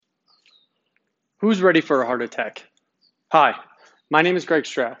Who's ready for a heart attack? Hi, my name is Greg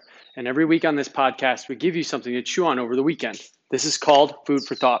Stroh, and every week on this podcast, we give you something to chew on over the weekend. This is called Food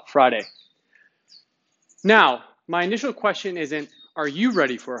for Thought Friday. Now, my initial question isn't, are you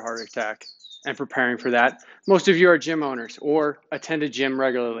ready for a heart attack and preparing for that? Most of you are gym owners or attend a gym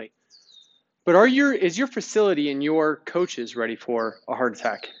regularly. But is your facility and your coaches ready for a heart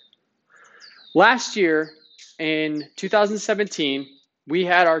attack? Last year, in 2017, we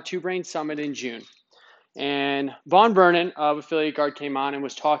had our Two Brain Summit in June. And Vaughn Vernon of Affiliate Guard came on and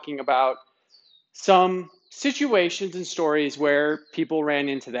was talking about some situations and stories where people ran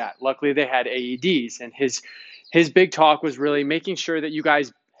into that. Luckily, they had AEDs, and his big talk was really making sure that you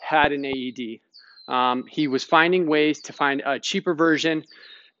guys had an AED. He was finding ways to find a cheaper version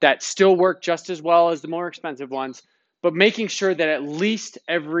that still worked just as well as the more expensive ones, but making sure that at least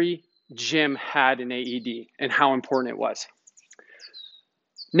every gym had an AED and how important it was.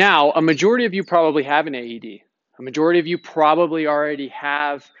 Now, a majority of you probably have an AED. A majority of you probably already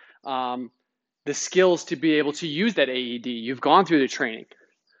have the skills to be able to use that AED. You've gone through the training.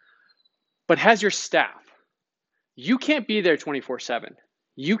 But has your staff? You can't be there 24/7.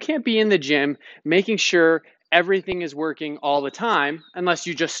 You can't be in the gym making sure everything is working all the time unless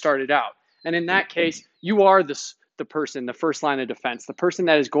you just started out. And in that case, you are the person, the first line of defense, the person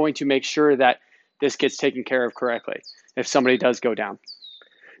that is going to make sure that this gets taken care of correctly if somebody does go down.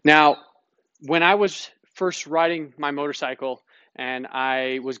 Now, when I was first riding my motorcycle and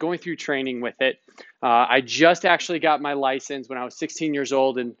I was going through training with it, I just actually got my license when I was 16 years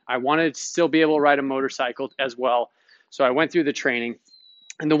old, and I wanted to still be able to ride a motorcycle as well. So I went through the training.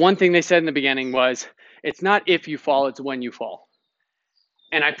 And the one thing they said in the beginning was, it's not if you fall, it's when you fall.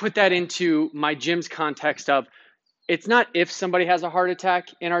 And I put that into my gym's context of, it's not if somebody has a heart attack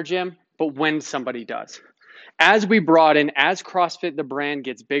in our gym, but when somebody does. As we broaden, as CrossFit, the brand,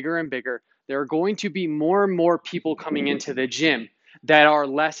 gets bigger and bigger, there are going to be more and more people coming into the gym that are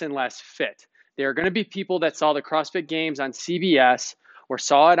less and less fit. There are going to be people that saw the CrossFit Games on CBS or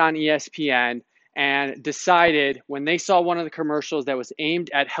saw it on ESPN and decided when they saw one of the commercials that was aimed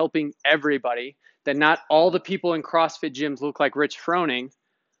at helping everybody, that not all the people in CrossFit gyms look like Rich Froning.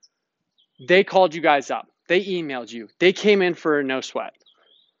 They called you guys up. They emailed you. They came in for a no sweat.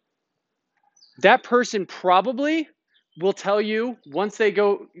 That person probably will tell you once they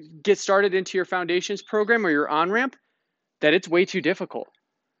go get started into your foundations program or your on-ramp that it's way too difficult,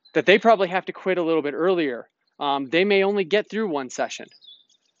 that they probably have to quit a little bit earlier. They may only get through one session,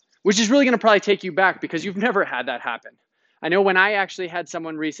 which is really going to probably take you back because you've never had that happen. I know when I actually had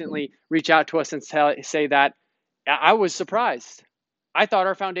someone recently reach out to us and say that, I was surprised. I thought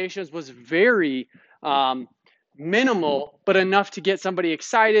our foundations was very minimal, but enough to get somebody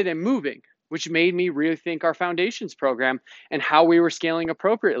excited and moving, which made me rethink our foundations program and how we were scaling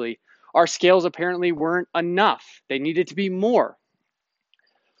appropriately. Our scales apparently weren't enough. They needed to be more.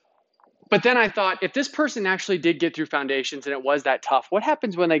 But then I thought, if this person actually did get through foundations and it was that tough, what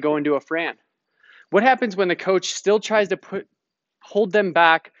happens when they go into a Fran? What happens when the coach still tries to hold them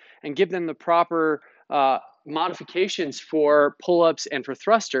back and give them the proper modifications for pull-ups and for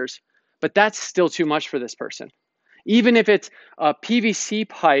thrusters, but that's still too much for this person? Even if it's a PVC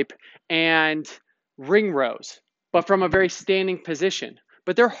pipe and ring rows, but from a very standing position,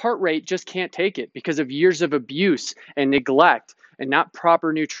 but their heart rate just can't take it because of years of abuse and neglect and not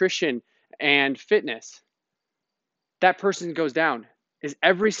proper nutrition and fitness. That person goes down. Is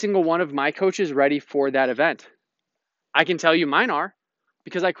every single one of my coaches ready for that event? I can tell you mine are,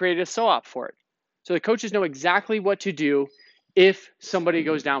 because I created a SOOP for it. So the coaches know exactly what to do if somebody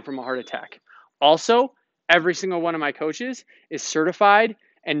goes down from a heart attack. Also, every single one of my coaches is certified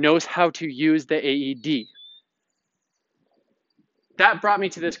and knows how to use the AED. That brought me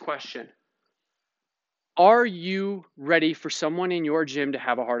to this question. Are you ready for someone in your gym to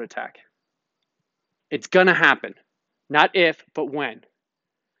have a heart attack? It's going to happen. Not if, but when.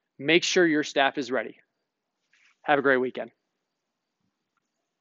 Make sure your staff is ready. Have a great weekend.